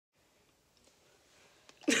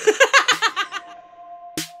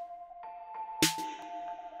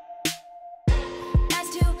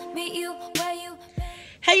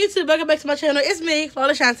Hey YouTube, welcome back to my channel. It's me,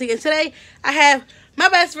 Lola Shanti, and today I have my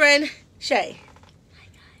best friend, Shay.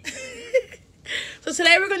 So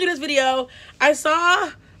today we're going to do this video. I saw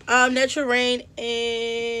Natural Rain and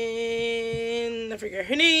I forget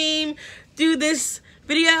her name do this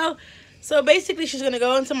video. So basically she's going to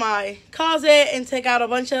go into my closet and take out a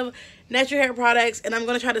bunch of natural hair products, and I'm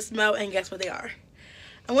going to try to smell and guess what they are.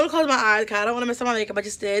 I'm going to close my eyes because I don't want to mess up my makeup. I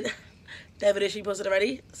just did. That video she posted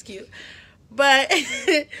already. It's cute. But,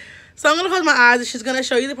 so I'm going to close my eyes and she's going to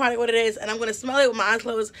show you the product, what it is, and I'm going to smell it with my eyes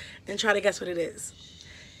closed and try to guess what it is.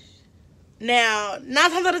 Now, 9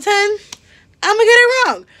 times out of 10, I'm going to get it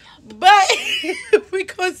wrong. But, we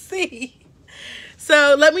going to see.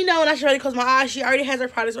 So, let me know when I should already close my eyes. She already has her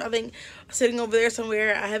products, I think, sitting over there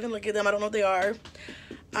somewhere. I haven't looked at them. I don't know what they are.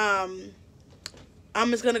 I'm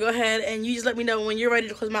just going to go ahead and you just let me know when you're ready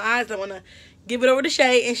to close my eyes. I want to give it over to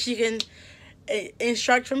Shay and she can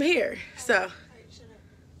instruct from here. So, alright, shut up.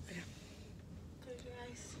 Okay. Close your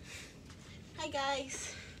eyes. Hi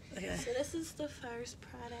guys. Okay. So this is the first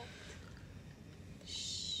product.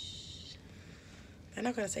 Shh. They're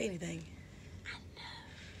not gonna say anything. I know.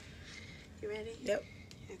 You ready? Yep.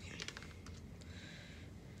 Okay.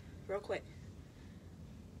 Real quick.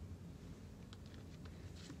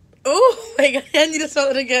 Oh my god! I need to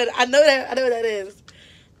smell it again. I know that. I know what that is.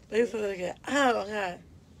 Let me smell it again. Oh god.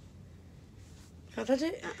 Can I touch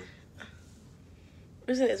it?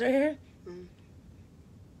 Where's it? It's right here?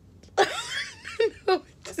 No,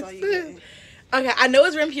 That's all you get. Okay, I know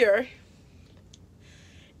it's Rim Pure.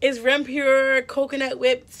 It's Rim Pure coconut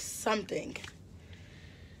whipped something.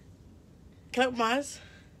 Can I open my eyes?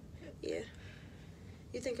 Yeah.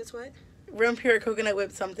 You think it's what? Rim Pure coconut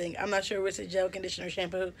whipped something. I'm not sure if it's a gel, conditioner,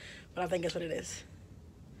 shampoo, but I think that's what it is.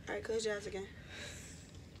 Alright, close your eyes again.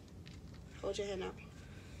 Hold your hand out.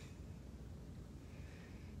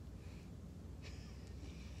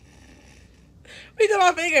 We got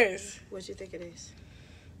my fingers. What do you think it is?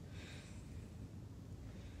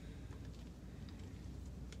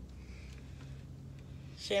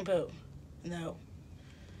 Shampoo. No.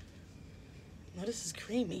 No, this is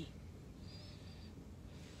creamy.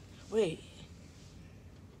 Wait.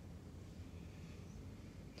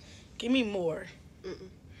 Give me more.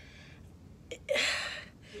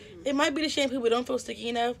 It might be the shampoo, but don't feel sticky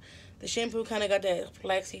enough. The shampoo kind of got that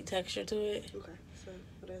flaxseed texture to it. Okay, so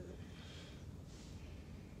what is it?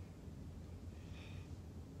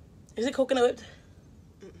 Is it coconut whipped?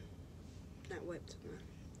 Not whipped, no.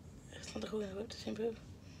 It's not the coconut whipped shampoo.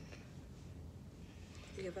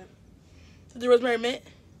 You give up? Is it the rosemary mint?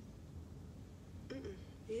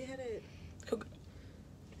 You had it.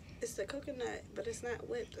 It's the coconut, but it's not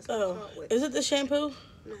whipped. It's not called whipped. Is it the shampoo?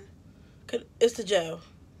 No. It's the gel.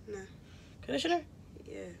 No. Conditioner?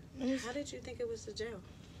 Yeah. How did you think it was the gel?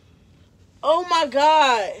 Oh my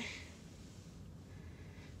god.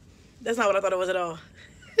 That's not what I thought it was at all.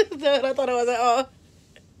 That's not what I thought it was at all.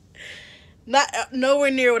 Nowhere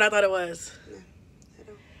near what I thought it was. No, I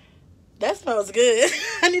don't. That smells good.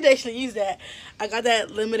 I need to actually use that. I got that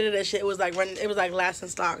limited edition. It was like last in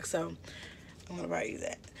stock, so I'm gonna probably use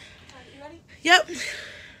that. Alright, you ready? Yep.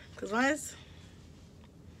 Cause mine's.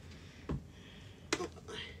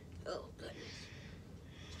 Oh goodness.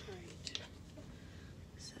 Alright.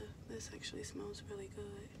 So this actually smells really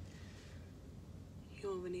good. You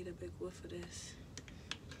don't even need a big whiff of this.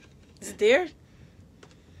 Is it there?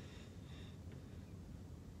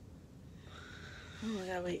 Oh my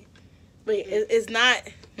god, wait. Wait, it's not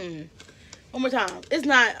one more time. It's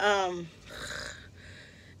not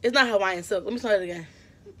Hawaiian silk. Let me start it again.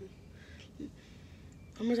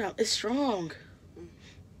 One more time. It's strong.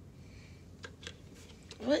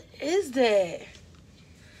 What is that?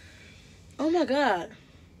 Oh my god.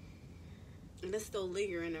 And it's still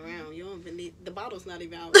lingering around. You don't even need the bottle's not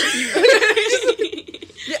even out.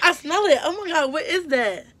 Yeah, I smell it. Oh my god, what is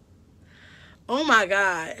that? Oh my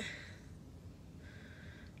god.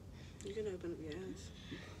 You can open up your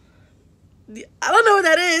eyes. I don't know what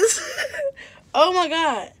that is. Oh my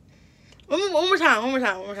god. One more time. One more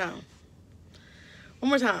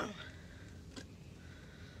time.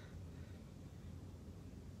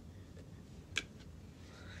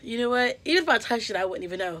 You know what? Even if I touched it, I wouldn't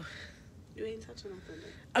even know. You ain't touching nothing.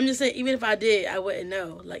 I'm just saying, even if I did, I wouldn't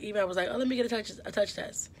know. Like, even if I was like, oh, let me get a touch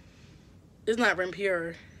test. It's not Rim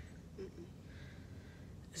Pure.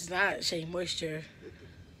 It's not Shea Moisture.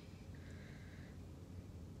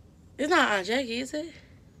 It's not Aunt Jackie, is it?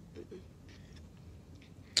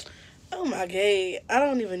 Oh my god, I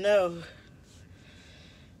don't even know.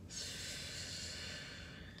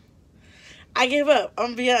 I give up. I'm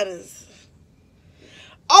gonna be honest.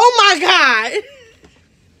 Oh my god.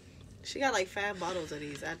 She got like 5 bottles of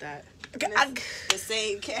these at that. Okay, The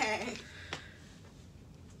same can.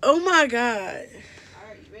 oh my God.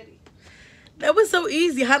 Alright, you ready? That was so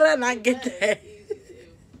easy. How did I not get that? Easy too.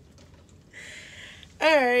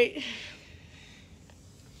 Alright. You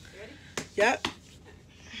ready? Yep.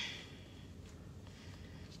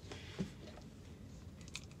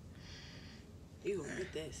 You gonna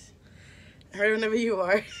get this. Ready whenever you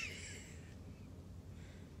are.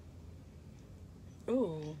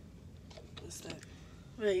 Ooh. What's that?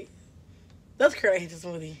 Wait. That's curly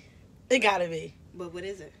smoothie. It gotta be. But what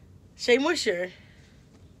is it? Shea Moisture.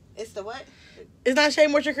 It's the what? It's not Shea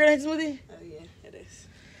Moisture curly smoothie? Oh yeah, it is.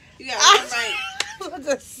 You got it right. What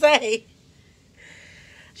to say?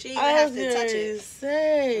 She didn't even have to touch gonna it.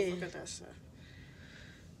 say. Look at that stuff.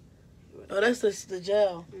 Oh, that's the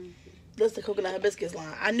gel. Mm-hmm. That's the coconut hibiscus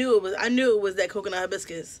line. I knew it was that coconut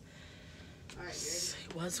hibiscus. All right, you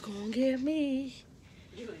ready? What's gonna get me?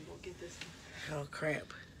 You ain't gonna get this one. Oh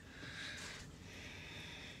crap.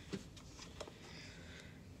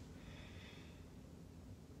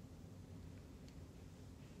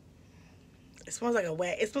 It smells like a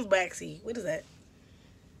wax. It smells waxy. What is that?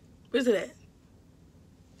 What is it at?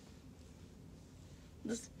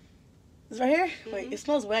 This right here? Mm-hmm. Wait, it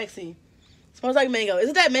smells waxy. It smells like mango. Is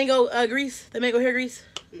it that mango grease? The mango hair grease?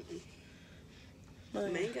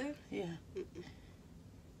 Mango? Yeah. Mm-mm.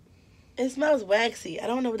 It smells waxy. I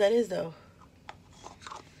don't know what that is though.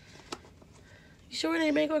 You sure it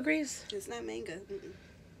ain't mango grease? It's not mango. Mm-mm.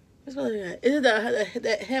 What smells like that? Is it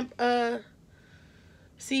that hemp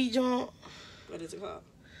seed joint? What is it called?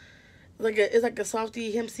 It's like a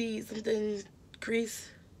softy hemp seed something grease.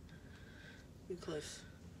 You close.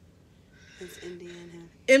 It's Indian hemp.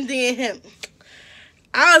 Indian hemp.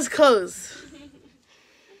 I was close.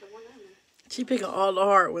 She picking all the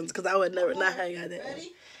hard ones because I would never not have got that.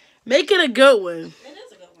 Ready? Make it a good one. It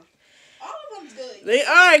is a good one. All of them's good. They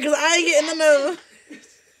are because I ain't getting none of them.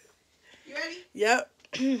 You ready? Yep.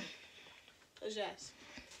 Close your eyes.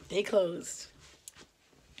 They closed.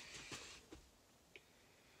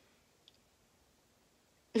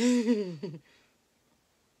 Wait,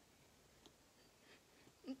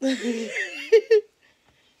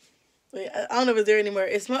 I don't know if it's there anymore.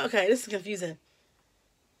 It smells okay. This is confusing.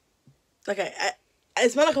 Okay,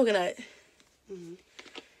 it smells like coconut. Mm-hmm.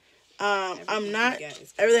 I'm not.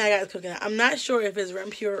 Everything I got is coconut. I'm not sure if it's Rem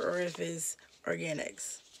Pure or if it's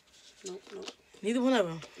organics. Nope. Neither one of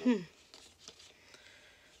them.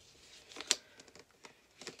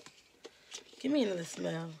 Give me another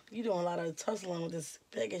smell. You doing a lot of tussling with this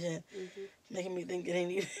packaging, making me think it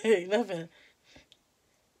ain't nothing.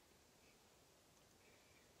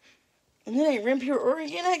 And it ain't Rem Pure or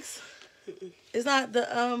organics. It's not the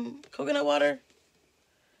coconut water.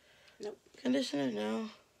 Nope. Conditioner, no.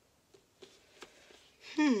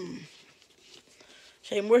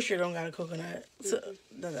 Shea Moisture don't got a coconut. So,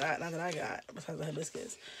 not that I got, besides the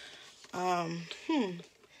hibiscus. What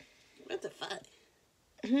the fuck?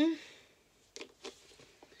 Hmm?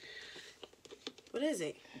 What is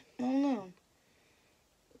it? I don't know.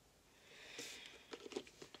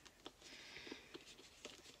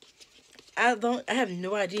 I have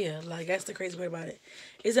no idea. Like, that's the crazy part about it.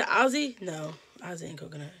 Is it Aussie? No. Aussie ain't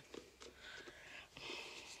coconut.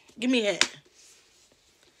 Give me a hint.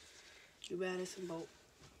 You buy this in bulk.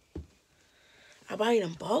 I buy it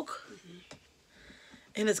in bulk?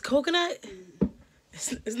 And it's coconut?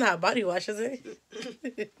 It's not a body wash, is it? I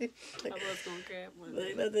was gonna grab one.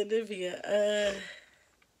 Like, nothing different.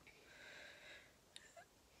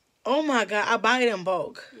 Oh my God, I buy it in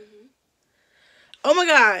bulk. Oh my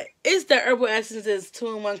God, it's the Herbal Essences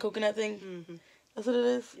 2-in-1 coconut thing. That's what it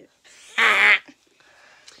is? Yeah.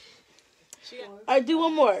 I do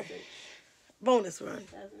one more. Bonus run.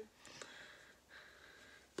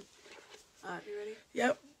 Alright, you ready?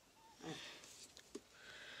 Yep.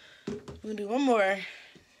 We're gonna do one more.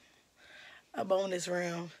 A bonus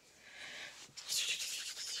round.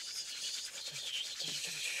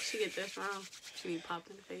 She get this round. She be popped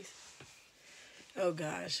in the face. Oh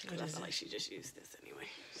gosh. What I is feel it? like she just used this anyway.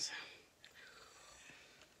 So.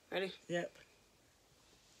 Ready? Yep.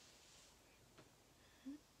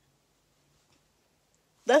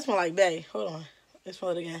 That smell like Bay. Hold on. Let's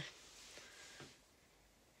smell it again.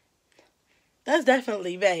 That's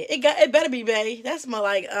definitely Bay. It better be Bay. That smell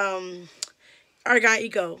like Argon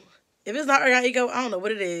Eco. If it's not Argon Eco, I don't know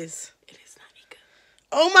what it is. It is not Eco.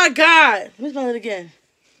 Oh my God. Let me smell it again.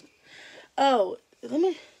 Oh, let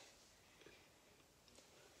me.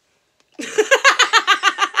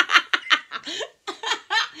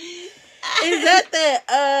 Is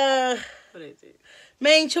that What is it?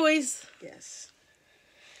 Main Choice? Yes.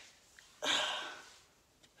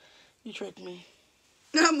 You tricked me.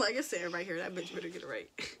 I'm like, it's saying right here. That bitch better get it right.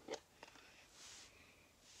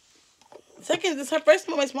 Second, this her first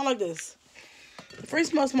smell might smell like this. The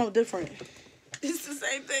first smell smells different. It's the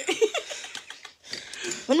same thing.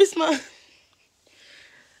 Let me smell.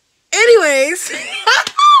 Anyways,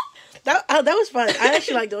 that was fun. I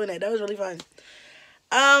actually like doing that. That was really fun.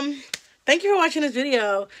 Thank you for watching this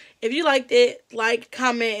video. If you liked it, like,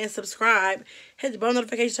 comment, and subscribe. Hit the bell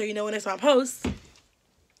notification so you know when next time I post.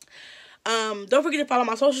 Don't forget to follow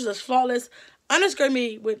my socials as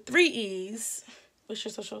flawless_me with 3 E's. What's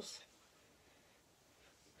your socials?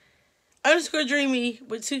 _dreamy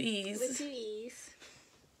with 2 E's. With 2 E's.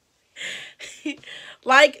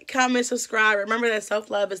 Like, comment, subscribe. Remember that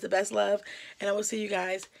self-love is the best love. And I will see you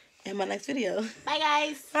guys in my next video. Bye,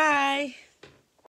 guys. Bye.